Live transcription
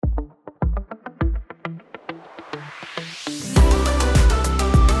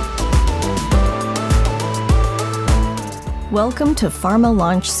Welcome to Pharma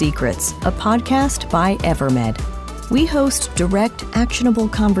Launch Secrets, a podcast by Evermed. We host direct, actionable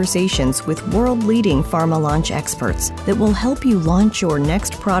conversations with world-leading pharma launch experts that will help you launch your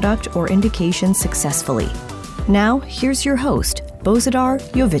next product or indication successfully. Now, here's your host, Bozidar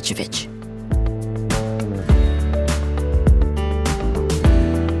Jovicevic.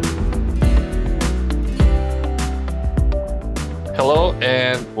 Hello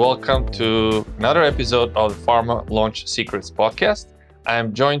and welcome to another episode of the Pharma Launch Secrets podcast. I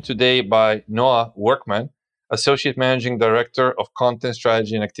am joined today by Noah Workman, Associate Managing Director of Content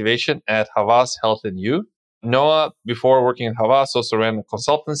Strategy and Activation at Havas Health & You. Noah, before working at Havas, also ran a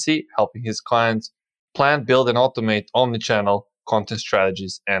consultancy, helping his clients plan, build, and automate omnichannel content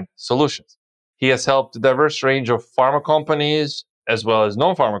strategies and solutions. He has helped a diverse range of pharma companies, as well as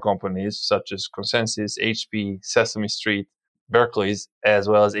non-pharma companies, such as Consensus, HP, Sesame Street, Berkeley's, as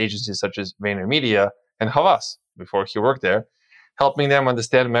well as agencies such as VaynerMedia and Havas before he worked there, helping them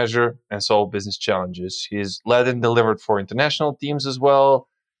understand, measure, and solve business challenges. He's led and delivered for international teams as well.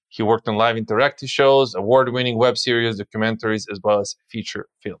 He worked on live interactive shows, award-winning web series, documentaries, as well as feature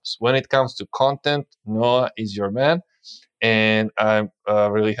films. When it comes to content, Noah is your man, and I'm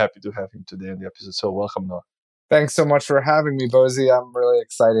really happy to have him today in the episode. So welcome, Noah. Thanks so much for having me, Bozy. I'm really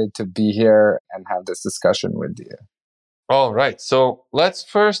excited to be here and have this discussion with you. All right. So let's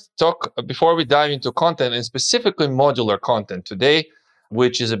first talk, before we dive into content, and specifically modular content today,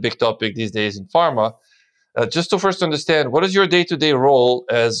 which is a big topic these days in pharma. Just to first understand, what does your day-to-day role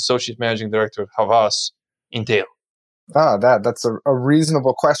as Associate Managing Director at Havas entail? That's a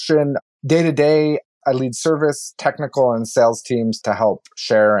reasonable question. Day-to-day, I lead service, technical, and sales teams to help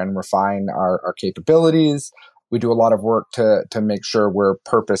share and refine our capabilities. We do a lot of work to make sure we're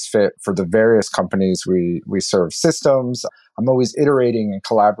purpose fit for the various companies we serve systems. I'm always iterating and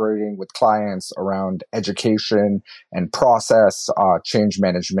collaborating with clients around education and process, change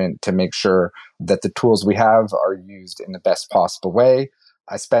management to make sure that the tools we have are used in the best possible way.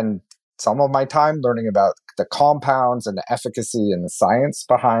 I spend some of my time learning about the compounds and the efficacy and the science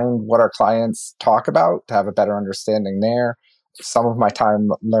behind what our clients talk about to have a better understanding there. Some of my time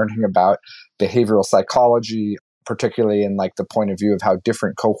learning about behavioral psychology, particularly in like the point of view of how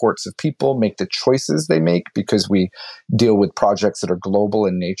different cohorts of people make the choices they make, because we deal with projects that are global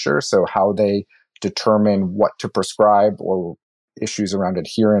in nature. So how they determine what to prescribe or issues around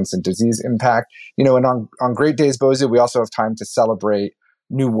adherence and disease impact. And on great days, Bozy, we also have time to celebrate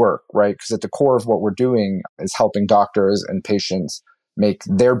new work, right? Because at the core of what we're doing is helping doctors and patients make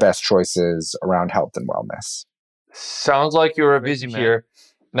their best choices around health and wellness. Sounds like you're a busy man here.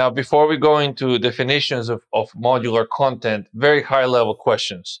 Now, before we go into definitions of modular content, very high-level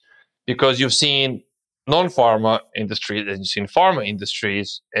questions, because you've seen non-pharma industries and you've seen pharma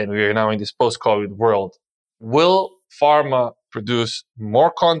industries, and we are now in this post-COVID world. Will pharma produce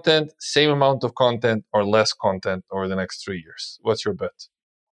more content, same amount of content, or less content over the next 3 years? What's your bet?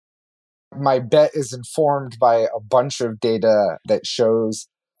 My bet is informed by a bunch of data that shows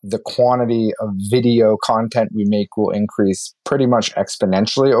the quantity of video content we make will increase pretty much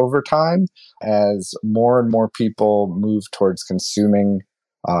exponentially over time as more and more people move towards consuming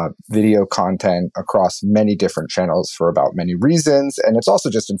video content across many different channels for about many reasons. And it's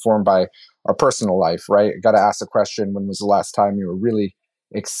also just informed by our personal life, right? Got to ask the question, when was the last time you were really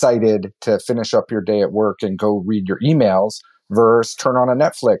excited to finish up your day at work and go read your emails versus turn on a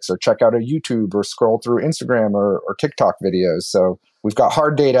Netflix or check out a YouTube or scroll through Instagram or TikTok videos? So we've got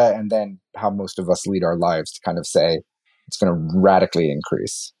hard data, and then how most of us lead our lives to kind of say it's going to radically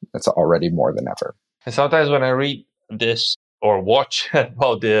increase. It's already more than ever. And sometimes when I read this or watch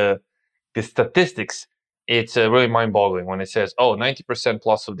about the statistics, it's really mind-boggling when it says, 90%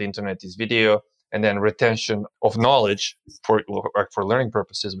 plus of the internet is video, and then retention of knowledge for learning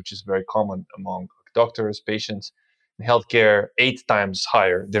purposes, which is very common among doctors, patients, in healthcare, 8 times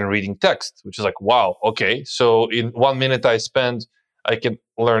higher than reading text, which is like, wow, okay. So in 1 minute I spend, I can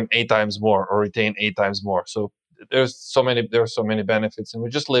learn 8 times more or retain 8 times more. So there are so many benefits, and we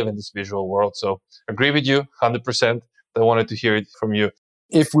just live in this visual world. So agree with you 100%. I wanted to hear it from you.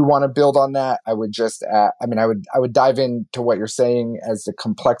 If we want to build on that, I would just add, I would dive into what you're saying. As the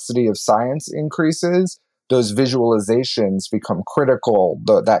complexity of science increases, those visualizations become critical.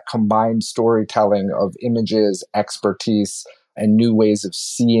 That combined storytelling of images, expertise, and new ways of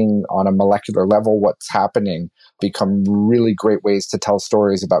seeing on a molecular level what's happening become really great ways to tell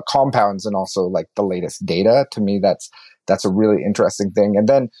stories about compounds and also like the latest data. To me, that's a really interesting thing. And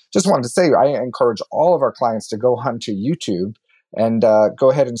then just wanted to say, I encourage all of our clients to go onto YouTube and go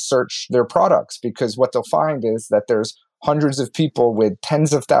ahead and search their products, because what they'll find is that there's hundreds of people with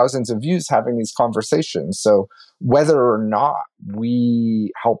tens of thousands of views having these conversations. So whether or not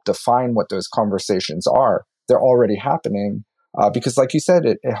we help define what those conversations are, they're already happening. Because like you said,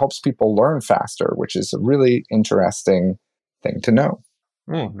 it helps people learn faster, which is a really interesting thing to know.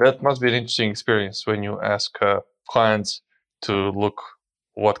 That must be an interesting experience when you ask clients to look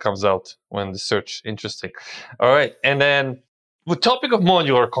what comes out when the search. Interesting. All right. And then the topic of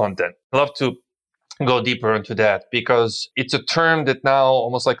modular content, I'd love to go deeper into that because it's a term that now,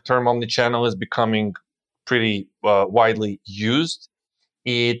 almost like term omnichannel, is becoming pretty widely used.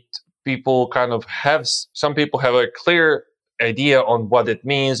 It people kind of have some people have a clear idea on what it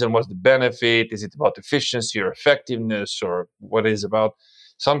means and what's the benefit. Is it about efficiency or effectiveness or what it is about?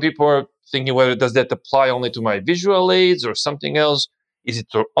 Some people are thinking, whether does that apply only to my visual aids or something else? Is it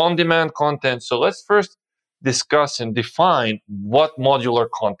for on-demand content? So let's first discuss and define what modular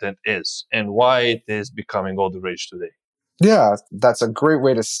content is and why it is becoming all the rage today. Yeah, that's a great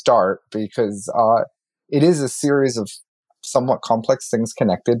way to start because it is a series of somewhat complex things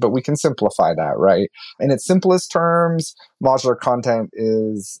connected, but we can simplify that, right? In its simplest terms, modular content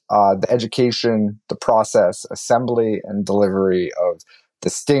is the education, the process, assembly, and delivery of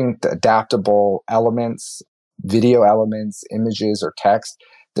distinct, adaptable elements, video elements, images, or text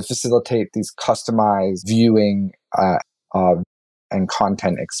that facilitate these customized viewing and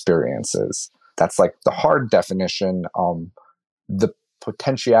content experiences. That's like the hard definition. The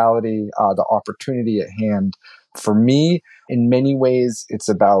potentiality, the opportunity at hand. For me, in many ways, it's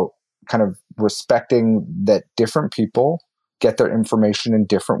about kind of respecting that different people get their information in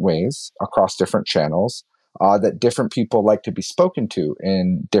different ways across different channels, that different people like to be spoken to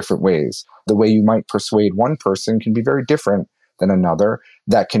in different ways. The way you might persuade one person can be very different than another.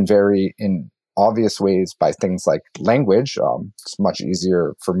 That can vary in obvious ways by things like language. It's much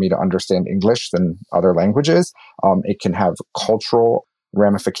easier for me to understand English than other languages. It can have cultural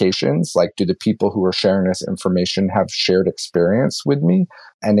ramifications, like do the people who are sharing this information have shared experience with me?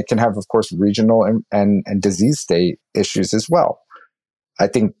 And it can have, of course, regional and disease state issues as well. I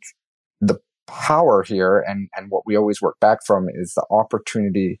think the power here and what we always work back from is the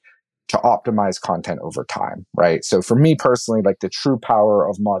opportunity to optimize content over time, right? So for me personally, like the true power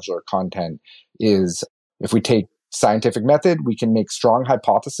of modular content is if we take scientific method, we can make strong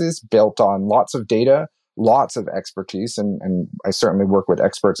hypotheses built on lots of data, lots of expertise. And I certainly work with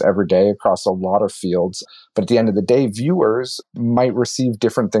experts every day across a lot of fields. But at the end of the day, viewers might receive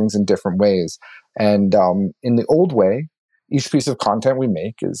different things in different ways. And in the old way, each piece of content we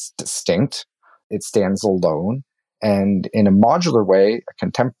make is distinct. It stands alone. And in a modular way, a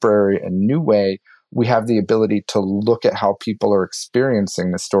contemporary and new way, we have the ability to look at how people are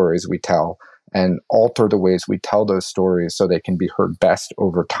experiencing the stories we tell and alter the ways we tell those stories so they can be heard best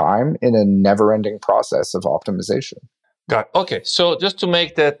over time in a never-ending process of optimization. Got it. Okay, so just to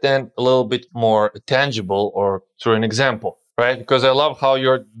make that then a little bit more tangible or through an example, right? Because I love how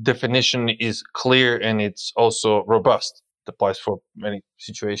your definition is clear and it's also robust. It applies for many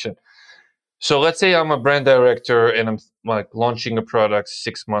situations. So let's say I'm a brand director and I'm like launching a product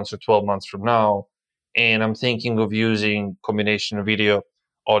 6 months or 12 months from now, and I'm thinking of using combination of video,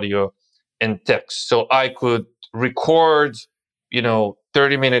 audio, and text. So I could record,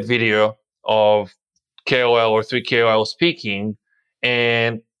 30-minute video of KOL or 3 KOL speaking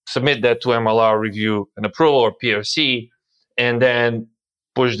and submit that to MLR review and approval or PRC, and then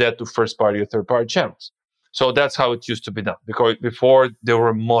push that to first party or third party channels. So that's how it used to be done. Because before there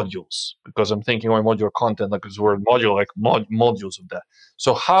were modules, because I'm thinking of modular content, like this word module, like modules of that.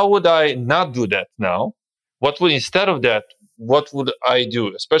 So how would I not do that now? Instead of that, what would I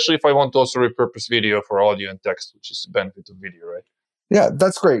do? Especially if I want to also repurpose video for audio and text, which is the benefit of video, right? Yeah,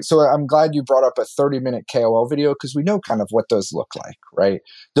 that's great. So I'm glad you brought up a 30-minute KOL video because we know kind of what those look like, right?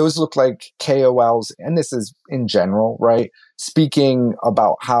 Those look like KOLs, and this is in general, right? Speaking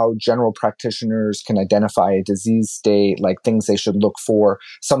about how general practitioners can identify a disease state, like things they should look for.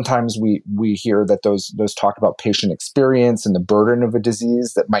 Sometimes we hear that those talk about patient experience and the burden of a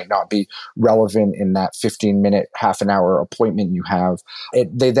disease that might not be relevant in that 15-minute, half an hour appointment you have.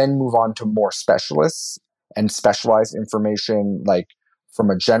 They then move on to more specialists and specialized information like from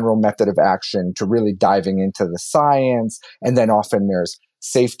a general method of action to really diving into the science. And then often there's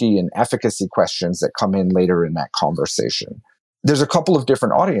safety and efficacy questions that come in later in that conversation. There's a couple of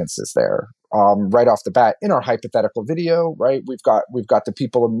different audiences there. Right off the bat, in our hypothetical video, right, we've got the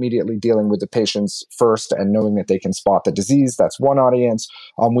people immediately dealing with the patients first and knowing that they can spot the disease. That's one audience.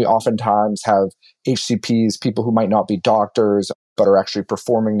 We oftentimes have HCPs, people who might not be doctors, but are actually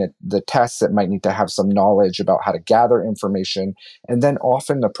performing the tests that might need to have some knowledge about how to gather information. And then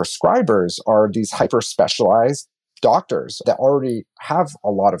often the prescribers are these hyper-specialized doctors that already have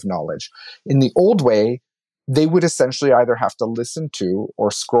a lot of knowledge. In the old way, they would essentially either have to listen to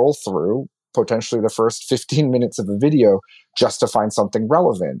or scroll through potentially the first 15 minutes of a video just to find something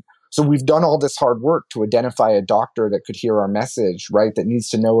relevant. So we've done all this hard work to identify a doctor that could hear our message, right, that needs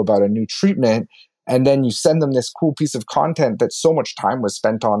to know about a new treatment. And then you send them this cool piece of content that so much time was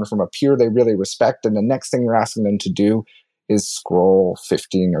spent on from a peer they really respect. And the next thing you're asking them to do is scroll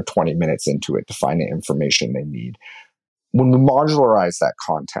 15 or 20 minutes into it to find the information they need. When we modularize that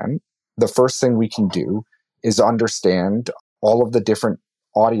content, the first thing we can do is understand all of the different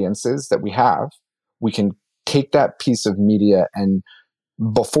audiences that we have. We can take that piece of media and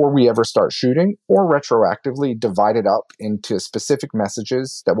before we ever start shooting or retroactively divide it up into specific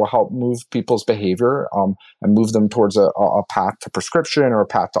messages that will help move people's behavior and move them towards a path to prescription or a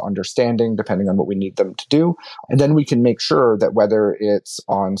path to understanding, depending on what we need them to do. And then we can make sure that whether it's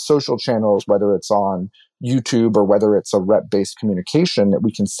on social channels, whether it's on YouTube, or whether it's a rep-based communication, that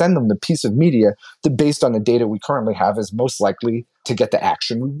we can send them the piece of media that, based on the data we currently have, is most likely to get the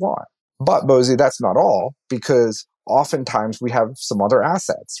action we want. But, Bozy, that's not all, because oftentimes we have some other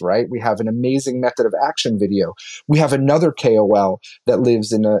assets, right? We have an amazing method of action video. We have another KOL that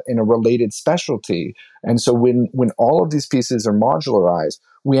lives in a related specialty. And so when all of these pieces are modularized,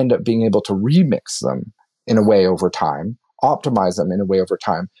 we end up being able to remix them in a way over time, optimize them in a way over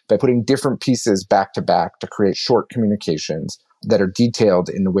time by putting different pieces back to back to create short communications that are detailed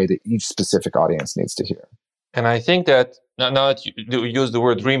in the way that each specific audience needs to hear. And I think that now that you use the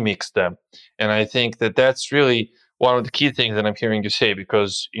word remix them, and I think that that's really one of the key things that I'm hearing you say,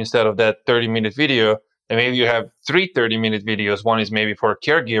 because instead of that 30-minute video, and maybe you have 3 30-minute videos. One is maybe for a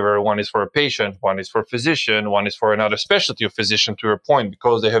caregiver, one is for a patient, one is for a physician, one is for another specialty of physician, to your point,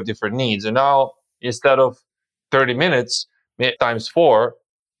 because they have different needs. And now instead of 30 minutes times 4,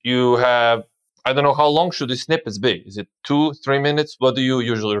 you have, I don't know, how long should these snippets be? Is it 2-3 minutes? What do you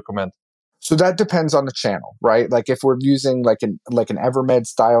usually recommend? So that depends on the channel, right? Like if we're using like an Evermed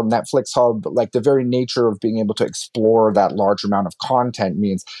style Netflix hub, like the very nature of being able to explore that large amount of content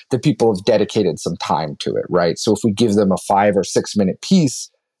means that people have dedicated some time to it, right? So if we give them a 5 or 6 minute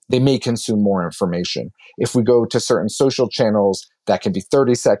piece, they may consume more information. If we go to certain social channels, that can be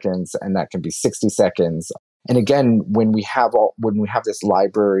 30 seconds and that can be 60 seconds. And again, when we have this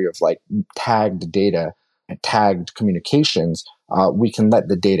library of like tagged data and tagged communications, we can let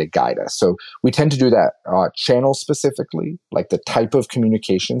the data guide us. So we tend to do that channel specifically, like the type of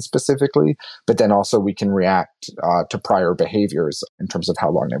communication specifically, but then also we can react to prior behaviors in terms of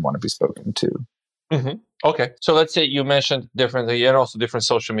how long they want to be spoken to. Mm-hmm. Okay. So let's say you mentioned differently and also different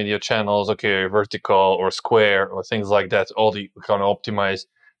social media channels, okay, vertical or square or things like that, all the kind of optimize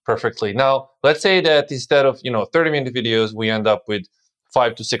perfectly. Now, let's say that instead of, 30-minute videos, we end up with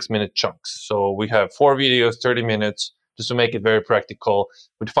 5 to 6 minute chunks. So we have 4 videos, 30 minutes, just to make it very practical,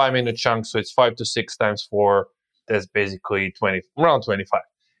 with 5-minute chunks. So it's 5 to 6 times 4. That's basically around 25.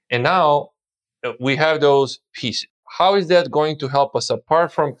 And now we have those pieces. How is that going to help us,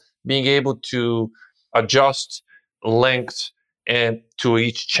 apart from being able to adjust length and to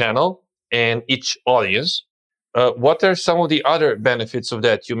each channel and each audience? What are some of the other benefits of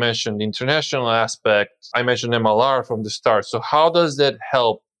that? You mentioned international aspect. I mentioned MLR from the start. So how does that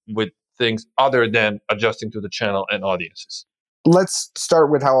help with things other than adjusting to the channel and audiences? Let's start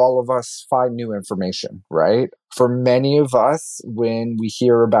with how all of us find new information, right? For many of us, when we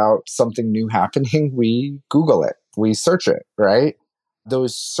hear about something new happening, we Google it, we search it, right?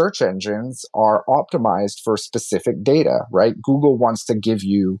 Those search engines are optimized for specific data, right? Google wants to give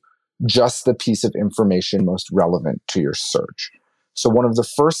you just the piece of information most relevant to your search. So one of the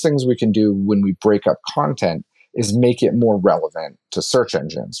first things we can do when we break up content is make it more relevant to search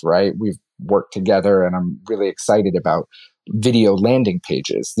engines, right? We've worked together and I'm really excited about video landing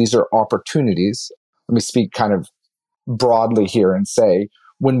pages. These are opportunities. Let me speak kind of broadly here and say,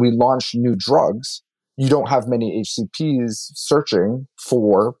 when we launch new drugs, you don't have many HCPs searching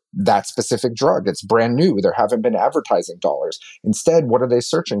for that specific drug. It's brand new. There haven't been advertising dollars. Instead, what are they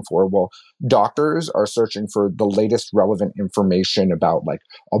searching for? Well, doctors are searching for the latest relevant information about like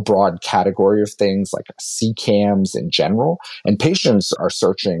a broad category of things like CCAMs in general. And patients are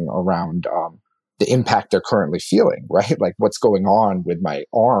searching around the impact they're currently feeling, right? Like what's going on with my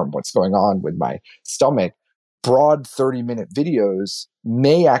arm? What's going on with my stomach? Broad 30-minute videos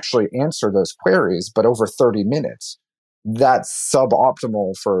may actually answer those queries, but over 30 minutes, that's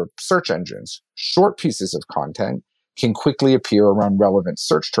suboptimal for search engines. Short pieces of content can quickly appear around relevant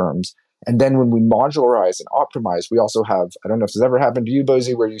search terms. And then when we modularize and optimize, we also have, I don't know if this ever happened to you,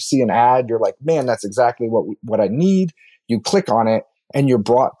 Bozy, where you see an ad, you're like, man, that's exactly what I need. You click on it and you're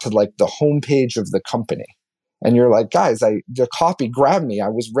brought to like the homepage of the company. And you're like, guys, the copy grabbed me. I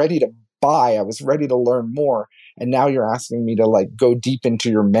was ready to buy. I was ready to learn more. And now you're asking me to like go deep into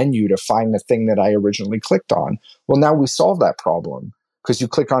your menu to find the thing that I originally clicked on. Well, now we solve that problem because you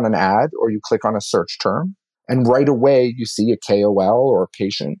click on an ad or you click on a search term, and right away you see a KOL or a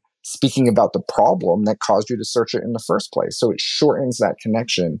patient speaking about the problem that caused you to search it in the first place. So it shortens that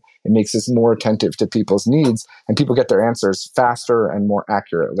connection. It makes us more attentive to people's needs, and people get their answers faster and more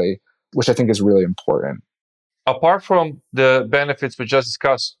accurately, which I think is really important. Apart from the benefits we just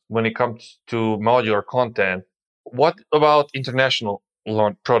discussed when it comes to modular content, what about international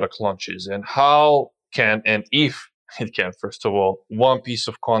product launches, and how can, and if it can, first of all, one piece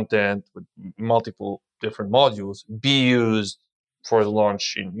of content with multiple different modules be used for the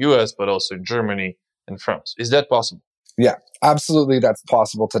launch in US, but also in Germany and France? Is that possible? Yeah, absolutely. That's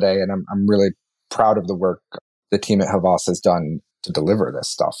possible today. And I'm really proud of the work the team at Havas has done to deliver this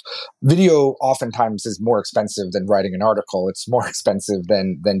stuff. Video oftentimes is more expensive than writing an article. It's more expensive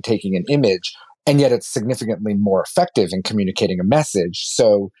than taking an image. And yet it's significantly more effective in communicating a message.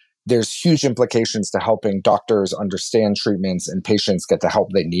 So there's huge implications to helping doctors understand treatments and patients get the help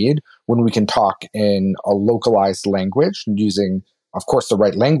they need when we can talk in a localized language using, of course, the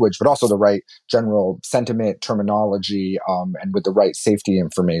right language, but also the right general sentiment, terminology, and with the right safety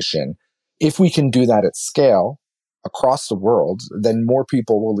information. If we can do that at scale across the world, then more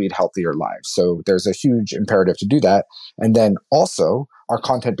people will lead healthier lives. So there's a huge imperative to do that. And then also, our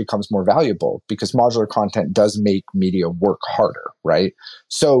content becomes more valuable because modular content does make media work harder, right?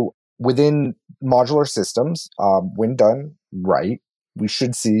 So within modular systems, when done right, we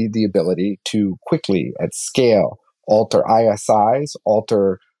should see the ability to quickly, at scale, alter ISIs,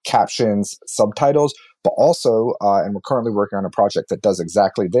 alter captions, subtitles, but also, and we're currently working on a project that does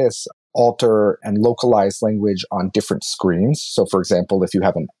exactly this, alter and localize language on different screens. So for example, if you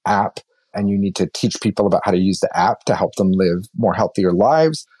have an app and you need to teach people about how to use the app to help them live more healthier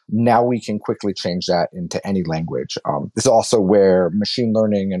lives, now we can quickly change that into any language. This is also where machine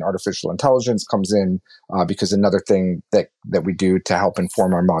learning and artificial intelligence comes in, because another thing that we do to help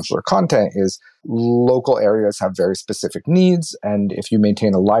inform our modular content is local areas have very specific needs. And if you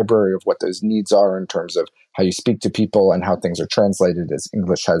maintain a library of what those needs are in terms of how you speak to people and how things are translated, as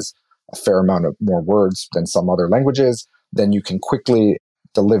English has a fair amount of more words than some other languages, then you can quickly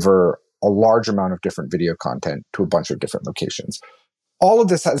deliver a large amount of different video content to a bunch of different locations. All of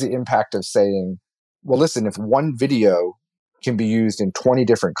this has the impact of saying, well, listen, if one video can be used in 20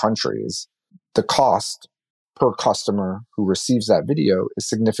 different countries, the cost per customer who receives that video is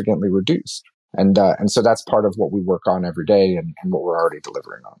significantly reduced. And so that's part of what we work on every day and what we're already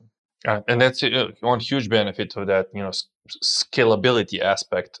delivering on. And that's one huge benefit of that, scalability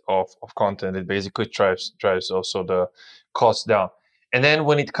aspect of content. It basically drives also the cost down. And then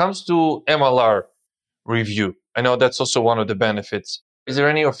when it comes to MLR review, I know that's also one of the benefits. Is there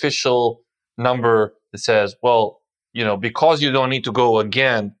any official number that says, well, because you don't need to go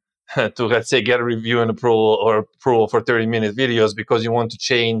again to, let's say, get a review and approval for 30-minute videos because you want to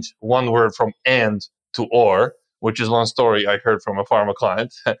change one word from and to or, which is one story I heard from a pharma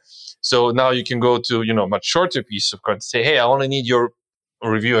client. So now you can go to, much shorter piece of content, say, hey, I only need your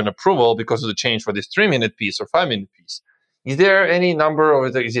review and approval because of the change for this 3-minute piece or 5-minute piece. Is there any number, or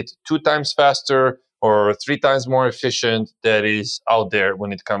is it 2 times faster or 3 times more efficient that is out there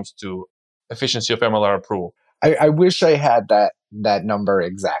when it comes to efficiency of MLR approval? I wish I had that number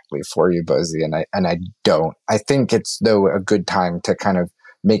exactly for you, Bozy, and I don't. I think it's, though, a good time to kind of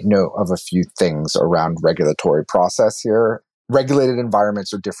make note of a few things around regulatory process here. Regulated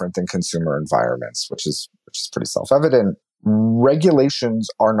environments are different than consumer environments, which is pretty self-evident. Regulations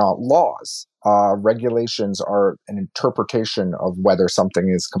are not laws. Regulations are an interpretation of whether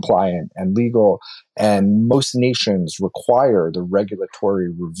something is compliant and legal, and most nations require the regulatory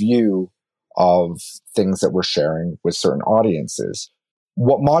review of things that we're sharing with certain audiences.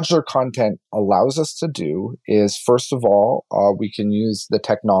 What modular content allows us to do is, first of all, we can use the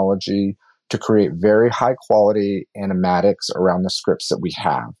technology to create very high quality animatics around the scripts that we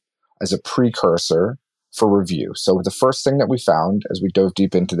have as a precursor for review. So the first thing that we found as we dove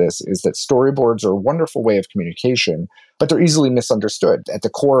deep into this is that storyboards are a wonderful way of communication, but they're easily misunderstood. At the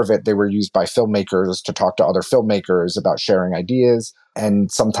core of it, they were used by filmmakers to talk to other filmmakers about sharing ideas.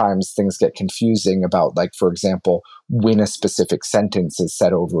 And sometimes things get confusing about, like, for example, when a specific sentence is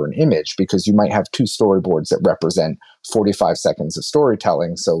set over an image, because you might have 2 storyboards that represent 45 seconds of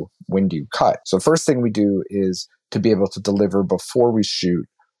storytelling. So when do you cut? So the first thing we do is to be able to deliver before we shoot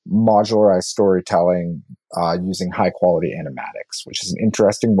modularized storytelling using high quality animatics, which is an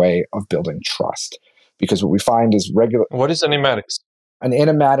interesting way of building trust. Because what we find is What is animatics? An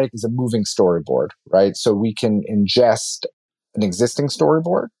animatic is a moving storyboard, right? So we can ingest an existing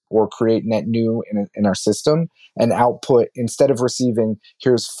storyboard or create net new in our system and output, instead of receiving,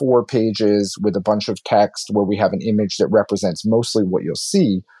 here's 4 pages with a bunch of text where we have an image that represents mostly what you'll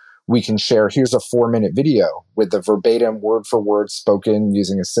see, we can share, here's a 4-minute video with the verbatim word for word spoken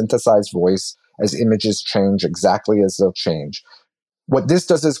using a synthesized voice as images change exactly as they'll change. What this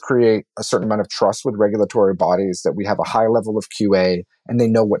does is create a certain amount of trust with regulatory bodies that we have a high level of QA and they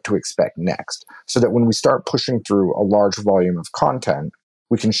know what to expect next. So that when we start pushing through a large volume of content,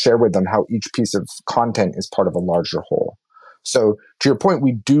 we can share with them how each piece of content is part of a larger whole. So to your point,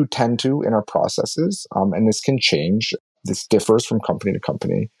 we do tend to in our processes, and this can change. This differs from company to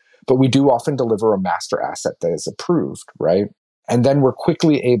company, but we do often deliver a master asset that is approved, right? And then we're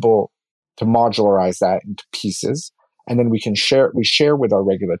quickly able to modularize that into pieces. And then we share with our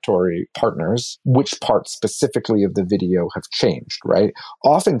regulatory partners which parts specifically of the video have changed, right?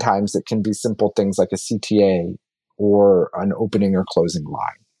 Oftentimes it can be simple things like a CTA or an opening or closing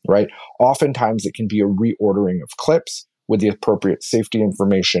line, right? Oftentimes it can be a reordering of clips with the appropriate safety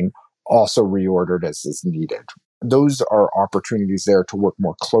information also reordered as is needed. Those are opportunities there to work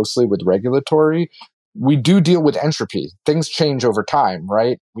more closely with regulatory. We do deal with entropy. Things change over time,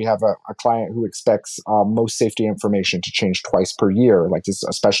 right? We have a client who expects most safety information to change twice per year, like this,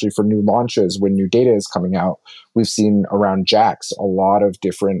 especially for new launches when new data is coming out. We've seen around JAKs a lot of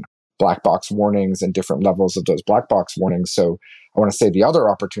different black box warnings and different levels of those black box warnings. So I want to say the other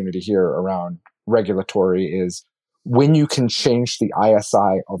opportunity here around regulatory is when you can change the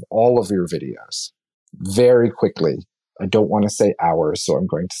ISI of all of your videos very quickly. I don't want to say hours, so I'm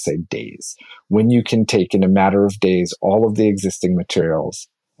going to say days. When you can take in a matter of days all of the existing materials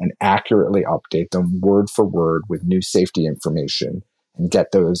and accurately update them word for word with new safety information and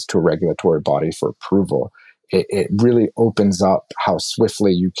get those to a regulatory body for approval, it really opens up how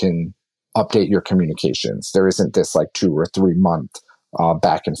swiftly you can update your communications. There isn't this like 2 or 3 month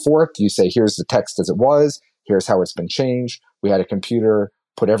back and forth. You say, here's the text as it was. Here's how it's been changed. We had a computer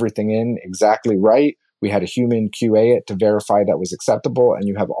put everything in exactly right. We had a human QA it to verify that was acceptable, and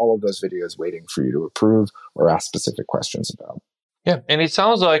you have all of those videos waiting for you to approve or ask specific questions about. Yeah, and it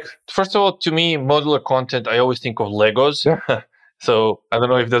sounds like, first of all, to me, modular content, I always think of Legos. Yeah. So I don't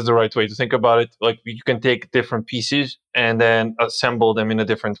know if that's the right way to think about it. Like you can take different pieces and then assemble them in a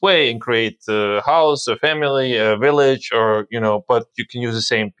different way and create a house, a family, a village, or, but you can use the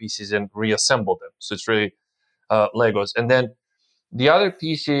same pieces and reassemble them. So it's really Legos. And then the other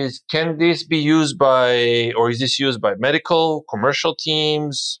piece is, can this be used by, or is this used by medical, commercial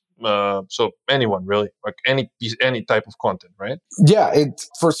teams? So anyone really, like any piece, any type of content, right? Yeah.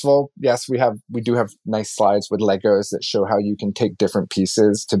 First of all, yes, we do have nice slides with Legos that show how you can take different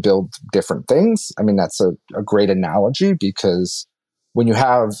pieces to build different things. I mean, that's a great analogy because when you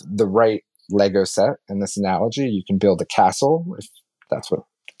have the right Lego set in this analogy, you can build a castle if that's what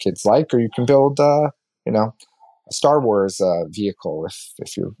kids like, or you can build, a Star Wars vehicle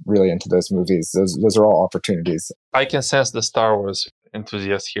if you're really into those movies. Those are all opportunities. I can sense the Star Wars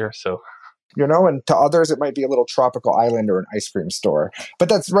enthusiast here, so and to others it might be a little tropical island or an ice cream store. But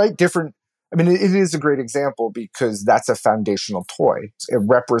that's right, different. I mean, it is a great example because that's a foundational toy. It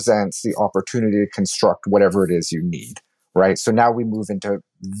represents the opportunity to construct whatever it is you need, right? So now we move into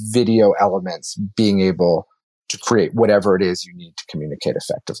video elements, being able to create whatever it is you need to communicate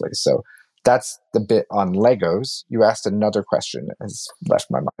effectively. So that's the bit on Legos. You asked another question that has left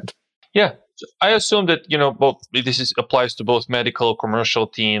my mind. Yeah, I assume that both applies to both medical, commercial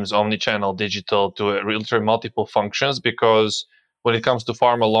teams, omnichannel, digital, to literally multiple functions. Because when it comes to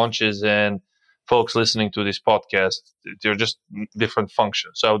pharma launches and folks listening to this podcast, they're just different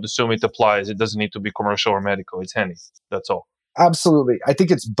functions. So I would assume it applies. It doesn't need to be commercial or medical. It's handy. That's all. Absolutely, I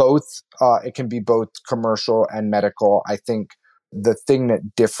think it's both. It can be both commercial and medical. I think the thing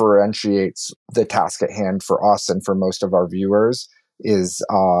that differentiates the task at hand for us and for most of our viewers is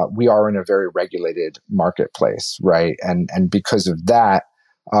we are in a very regulated marketplace, right? And because of that,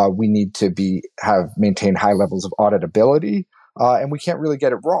 we need to maintain high levels of auditability, and we can't really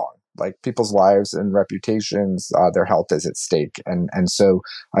get it wrong. Like people's lives and reputations, their health is at stake, and so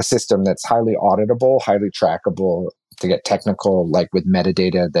a system that's highly auditable, highly trackable, to get technical, like with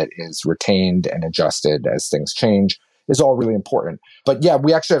metadata that is retained and adjusted as things change, is all really important. But yeah,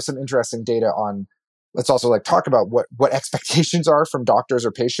 we actually have some interesting data on. Let's also talk about what expectations are from doctors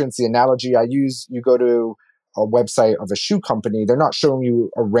or patients. The analogy I use: you go to a website of a shoe company, they're not showing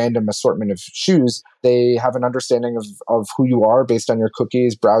you a random assortment of shoes. They have an understanding of who you are based on your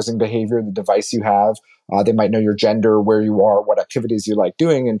cookies, browsing behavior, the device you have. They might know your gender, where you are, what activities you like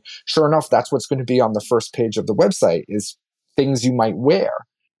doing. And sure enough, that's what's going to be on the first page of the website is things you might wear.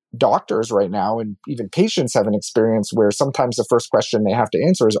 doctors right now and even patients have an experience where sometimes the first question they have to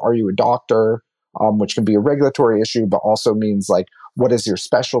answer is, are you a doctor? Which can be a regulatory issue, but also means like, what is your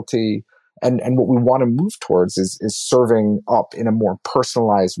specialty? And what we want to move towards is serving up in a more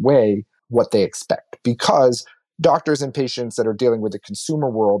personalized way what they expect. Because doctors and patients that are dealing with the consumer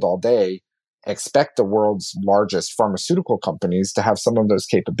world all day expect the world's largest pharmaceutical companies to have some of those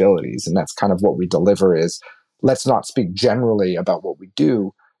capabilities. And that's kind of what we deliver is, let's not speak generally about what we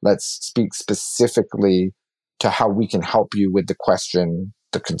do. Let's speak specifically to how we can help you with the question,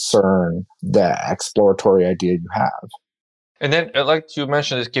 the concern, the exploratory idea you have. And then I'd like to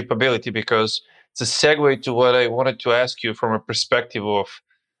mention this capability because it's a segue to what I wanted to ask you from a perspective of,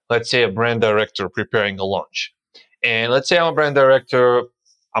 let's say, a brand director preparing a launch. And let's say I'm a brand director.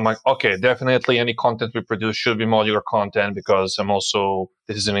 I'm like, okay, definitely any content we produce should be modular content because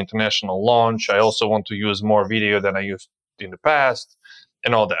this is an international launch. I also want to use more video than I used in the past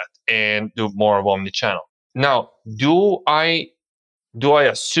and all that and do more of omnichannel. Now, do I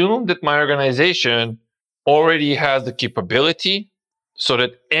assume that my organization already has the capability so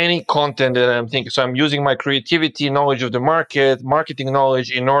that any content that I'm thinking, so I'm using my creativity, knowledge of the market, marketing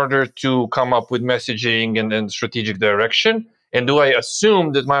knowledge in order to come up with messaging and then strategic direction? And do I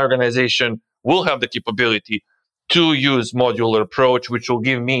assume that my organization will have the capability to use modular approach, which will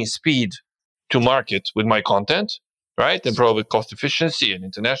give me speed to market with my content, right? And probably cost efficiency and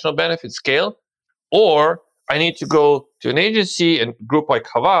international benefit scale? Or I need to go to an agency and group like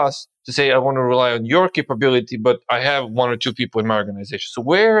Havas to say, I want to rely on your capability, but I have one or two people in my organization. So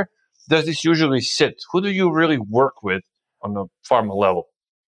where does this usually sit? Who do you really work with on the pharma level?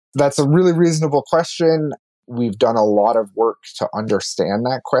 That's a really reasonable question. We've done a lot of work to understand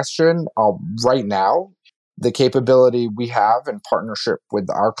that question. Right now, the capability we have in partnership with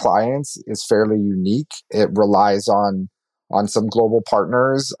our clients is fairly unique. It relies on some global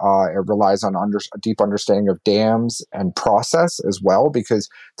partners. It relies on a deep understanding of dams and process as well, because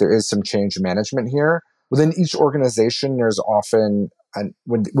there is some change management here. Within each organization, there's often,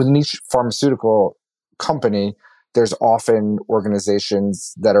 within each pharmaceutical company, there's often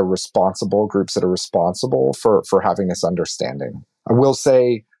organizations that are responsible, groups that are responsible for having this understanding. I will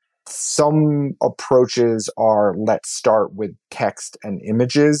say some approaches are, let's start with text and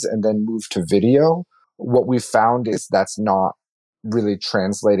images and then move to video. What we've found is that's not really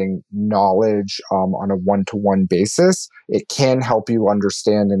translating knowledge on a one-to-one basis. It can help you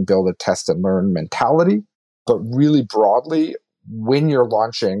understand and build a test and learn mentality, but really broadly, when you're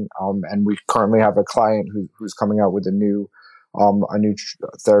launching, and we currently have a client who's coming out with a new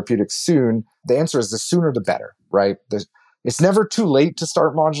therapeutic soon, the answer is the sooner the better, right? It's never too late to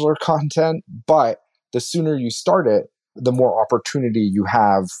start modular content, but the sooner you start it, the more opportunity you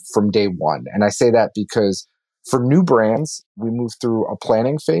have from day one. And I say that because for new brands, we move through a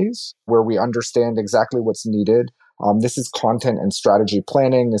planning phase where we understand exactly what's needed. This is content and strategy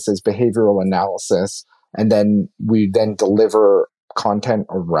planning. This is behavioral analysis. And then we then deliver content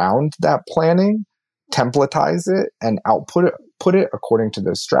around that planning, templatize it, and put it according to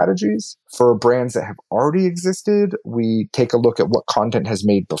those strategies. For brands that have already existed, we take a look at what content has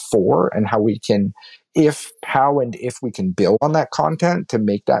made before and how we can build on that content to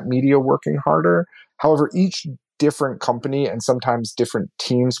make that media working harder. However, each different company and sometimes different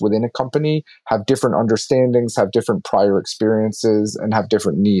teams within a company have different understandings, have different prior experiences, and have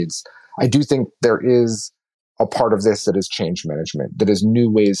different needs. I do think there is a part of this that is change management, that is new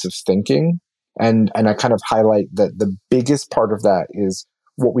ways of thinking. And I kind of highlight that the biggest part of that is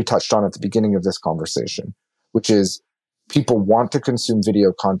what we touched on at the beginning of this conversation, which is people want to consume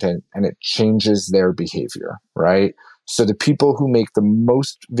video content and it changes their behavior, right? So the people who make the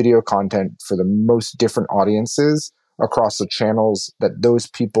most video content for the most different audiences across the channels that those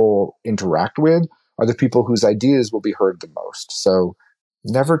people interact with are the people whose ideas will be heard the most. So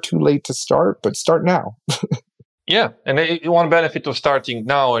never too late to start, but start now. Yeah, and one benefit of starting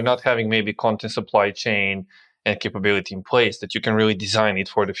now and not having maybe content supply chain and capability in place, that you can really design it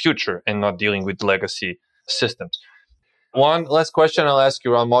for the future and not dealing with legacy systems. One last question I'll ask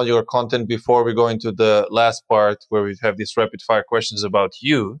you around modular content before we go into the last part where we have these rapid fire questions about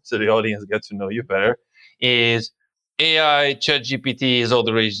you, so the audience gets to know you better, is AI, ChatGPT is all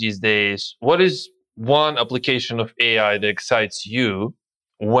the rage these days. What is one application of AI that excites you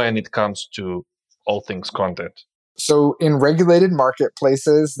when it comes to all things content? So in regulated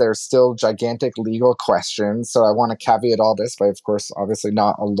marketplaces, there's still gigantic legal questions. So I want to caveat all this by, of course, obviously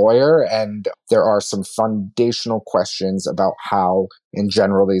not a lawyer. And there are some foundational questions about how, in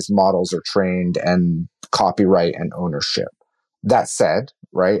general, these models are trained and copyright and ownership. That said,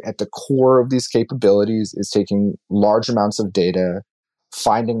 right, at the core of these capabilities is taking large amounts of data,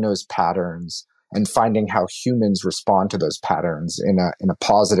 finding those patterns and finding how humans respond to those patterns in a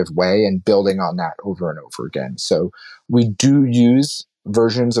positive way and building on that over and over again. So we do use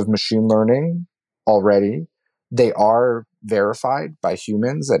versions of machine learning already. They are verified by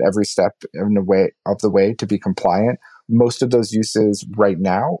humans at every step in the way of the way to be compliant. Most of those uses right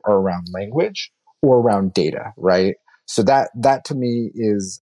now are around language or around data, right? So that to me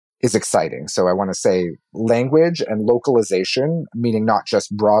is exciting. So I want to say language and localization, meaning not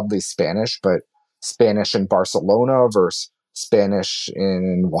just broadly Spanish, but Spanish in Barcelona versus Spanish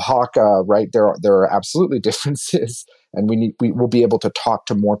in Oaxaca, right? There are absolutely differences, and we will be able to talk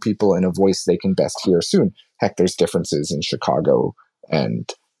to more people in a voice they can best hear soon. Heck, there's differences in Chicago and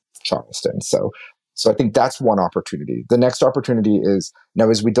Charleston. So I think that's one opportunity. The next opportunity is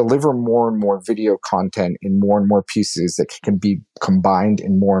now as we deliver more and more video content in more and more pieces that can be combined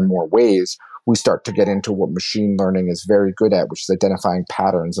in more and more ways, we start to get into what machine learning is very good at, which is identifying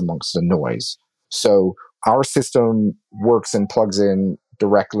patterns amongst the noise. So our system works and plugs in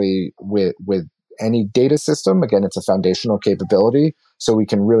directly with any data system. Again, it's a foundational capability, so we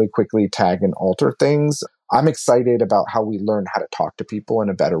can really quickly tag and alter things. I'm excited about how we learn how to talk to people in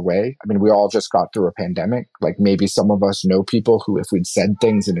a better way. I mean, we all just got through a pandemic. Like maybe some of us know people who, if we'd said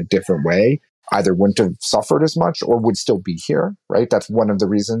things in a different way, either wouldn't have suffered as much or would still be here, right? That's one of the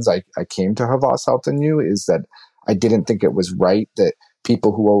reasons I came to Havas Health and You, is that I didn't think it was right that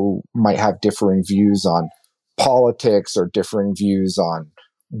people who might have differing views on politics or differing views on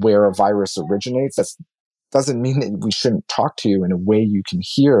where a virus originates, that doesn't mean that we shouldn't talk to you in a way you can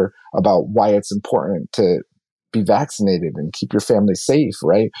hear about why it's important to be vaccinated and keep your family safe,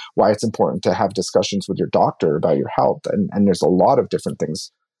 right? Why it's important to have discussions with your doctor about your health. And there's a lot of different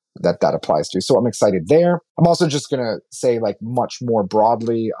things that applies to. So I'm excited there. I'm also just going to say, like, much more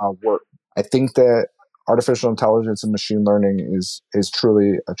broadly, I think that artificial intelligence and machine learning is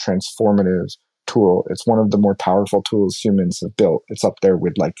truly a transformative tool. It's one of the more powerful tools humans have built. It's up there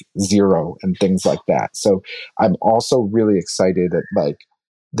with like Zero and things like that. So I'm also really excited at like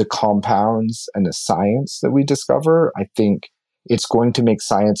the compounds and the science that we discover. I think it's going to make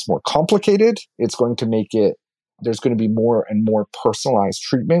science more complicated. It's going to make it, there's going to be more and more personalized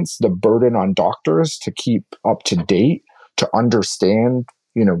treatments. The burden on doctors to keep up to date, to understand,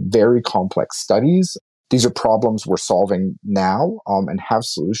 very complex studies. These are problems we're solving now and have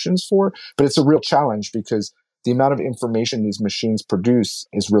solutions for, but it's a real challenge because the amount of information these machines produce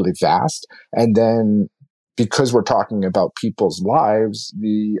is really vast. And then because we're talking about people's lives,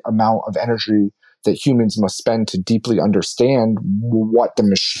 the amount of energy that humans must spend to deeply understand what the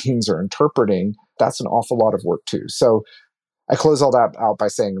machines are interpreting, that's an awful lot of work too. So I close all that out by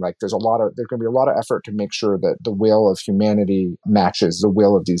saying, like, there's going to be a lot of effort to make sure that the will of humanity matches the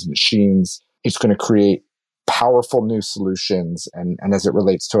will of these machines. It's going to create powerful new solutions. And as it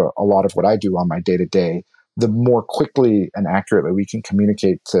relates to a lot of what I do on my day-to-day, the more quickly and accurately we can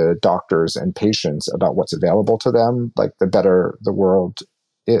communicate to doctors and patients about what's available to them, like, the better the world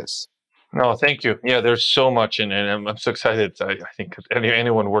is. No, thank you. Yeah, there's so much in it. I'm so excited. I think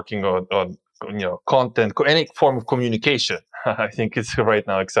anyone working on content, any form of communication, I think it's right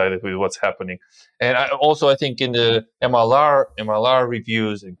now excited with what's happening. And I think in the MLR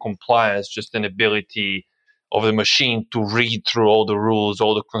reviews and compliance, just an ability of the machine to read through all the rules,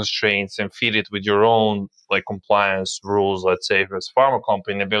 all the constraints, and feed it with your own like compliance rules. Let's say as a pharma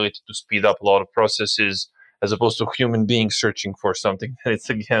company, an ability to speed up a lot of processes, as opposed to human beings searching for something that's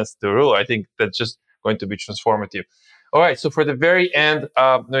against the rule. I think that's just going to be transformative. All right, so for the very end,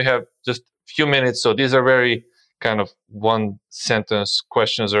 we have just a few minutes. So these are very kind of one sentence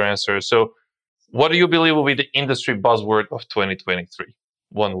questions or answers. So what do you believe will be the industry buzzword of 2023?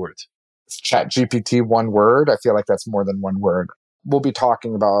 One word. ChatGPT, one word. I feel like that's more than one word. We'll be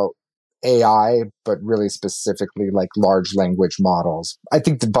talking about AI, but really specifically like large language models. I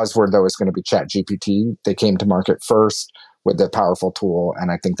think the buzzword, though, is going to be ChatGPT. They came to market first with a powerful tool,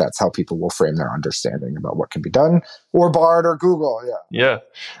 and I think that's how people will frame their understanding about what can be done, or Bard or Google. Yeah.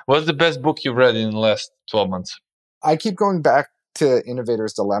 What's the best book you've read in the last 12 months? I keep going back to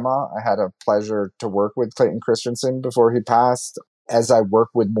Innovator's Dilemma. I had a pleasure to work with Clayton Christensen before he passed. As I work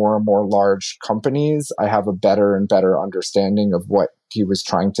with more and more large companies, I have a better and better understanding of what he was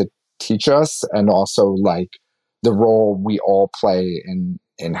trying to teach us, and also like the role we all play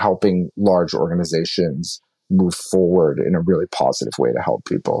in helping large organizations move forward in a really positive way to help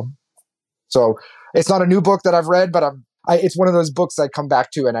people. So it's not a new book that I've read, but it's one of those books I come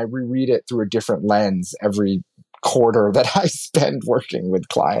back to and I reread it through a different lens every quarter that I spend working with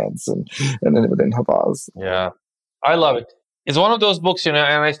clients and then within Havas. Yeah, I love it. It's one of those books, and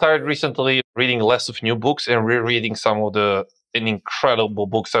I started recently reading less of new books and rereading some of the an incredible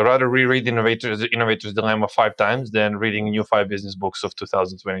book. So I'd rather reread Innovator's Dilemma 5 times than reading new 5 business books of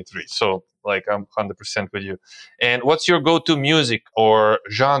 2023. So like I'm 100% with you. And what's your go-to music or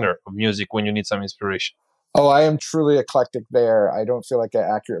genre of music when you need some inspiration? Oh, I am truly eclectic there. I don't feel like I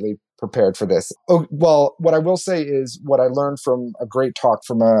accurately prepared for this. Oh, well, what I will say is what I learned from a great talk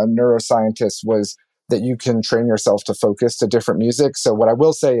from a neuroscientist was that you can train yourself to focus to different music. So what I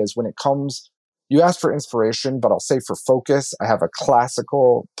will say is when it comes, you ask for inspiration, but I'll say for focus, I have a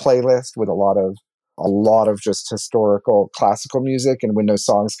classical playlist with a lot of just historical classical music. And when those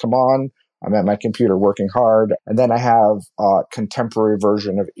songs come on, I'm at my computer working hard. And then I have a contemporary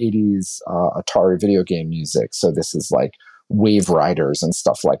version of 80s Atari video game music. So this is like Wave Riders and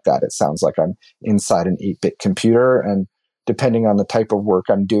stuff like that. It sounds like I'm inside an 8-bit computer. And depending on the type of work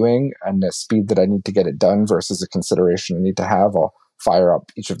I'm doing and the speed that I need to get it done versus the consideration I need to have, I'll fire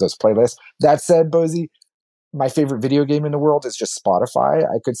up each of those playlists. That said, Bozy, my favorite video game in the world is just Spotify.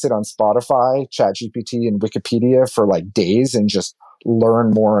 I could sit on Spotify, ChatGPT, and Wikipedia for like days and just learn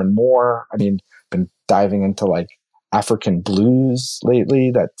more and more. I mean, been diving into like African blues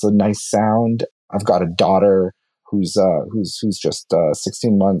lately. That's a nice sound. I've got a daughter who's just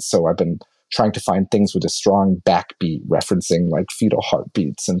 16 months, so I've been trying to find things with a strong backbeat, referencing like fetal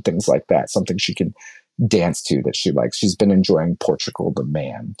heartbeats and things like that. Something she can dance to that she likes. She's been enjoying Portugal the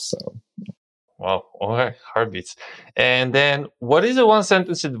Man. So. Wow. Okay. Heartbeats. And then what is the one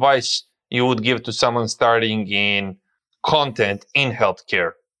sentence advice you would give to someone starting in content in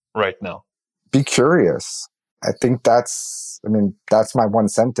healthcare right now? Be curious. I think that's my one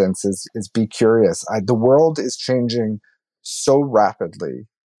sentence is be curious. The world is changing so rapidly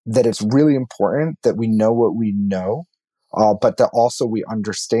that it's really important that we know what we know, but that also we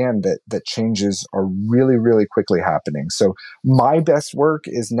understand that changes are really, really quickly happening. So my best work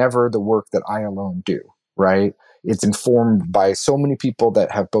is never the work that I alone do, right? It's informed by so many people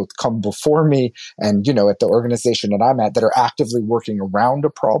that have both come before me and, at the organization that I'm at that are actively working around a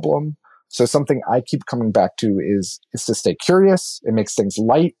problem. So something I keep coming back to is to stay curious. It makes things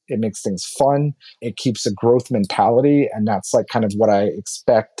light. It makes things fun. It keeps a growth mentality. And that's like kind of what I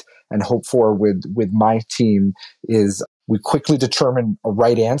expect and hope for with my team is we quickly determine a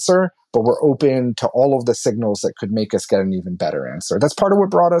right answer, but we're open to all of the signals that could make us get an even better answer. That's part of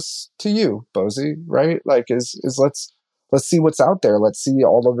what brought us to you, Bozy, right? Like is let's see what's out there. Let's see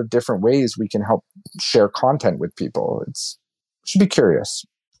all of the different ways we can help share content with people. Should be curious.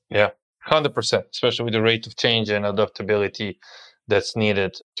 Yeah. 100%, especially with the rate of change and adaptability that's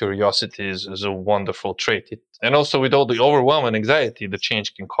needed. Curiosity is a wonderful trait. And also with all the overwhelm and anxiety the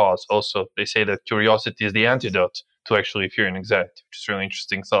change can cause. Also, they say that curiosity is the antidote to actually fear and anxiety, which is a really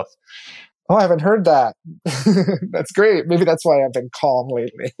interesting thought. Oh, I haven't heard that. That's great. Maybe that's why I've been calm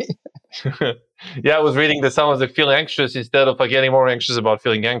lately. Yeah, I was reading that someone's like feeling anxious instead of like getting more anxious about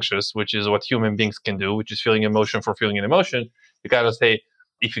feeling anxious, which is what human beings can do, which is feeling emotion for feeling an emotion. You gotta say,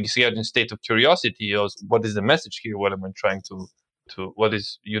 if you get in a state of curiosity, what is the message here? What am I trying to what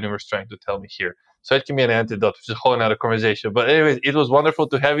is universe trying to tell me here? So it can be an antidote, which is a whole another conversation. But anyways, it was wonderful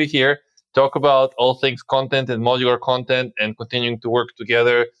to have you here, talk about all things content and modular content and continuing to work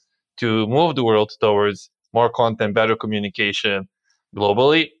together to move the world towards more content, better communication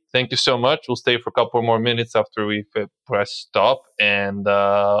globally. Thank you so much. We'll stay for a couple more minutes after we press stop, and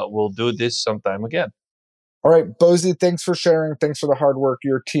we'll do this sometime again. All right, Bozy, thanks for sharing. Thanks for the hard work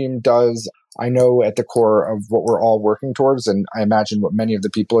your team does. I know at the core of what we're all working towards, and I imagine what many of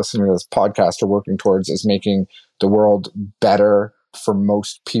the people listening to this podcast are working towards, is making the world better for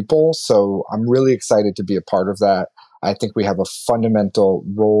most people. So I'm really excited to be a part of that. I think we have a fundamental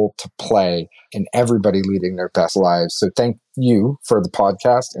role to play in everybody leading their best lives. So thank you for the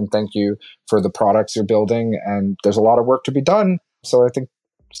podcast, and thank you for the products you're building. And there's a lot of work to be done. So I think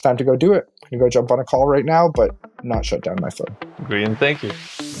it's time to go do it. I'm going to go jump on a call right now, but not shut down my phone. Agree, and thank you.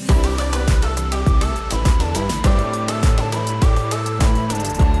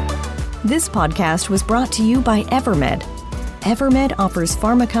 This podcast was brought to you by Evermed. Evermed offers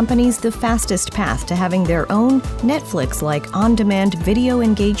pharma companies the fastest path to having their own Netflix-like on-demand video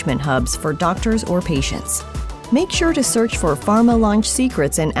engagement hubs for doctors or patients. Make sure to search for Pharma Launch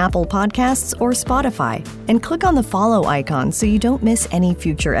Secrets in Apple Podcasts or Spotify, and click on the follow icon so you don't miss any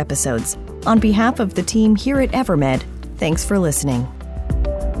future episodes. On behalf of the team here at Evermed, thanks for listening.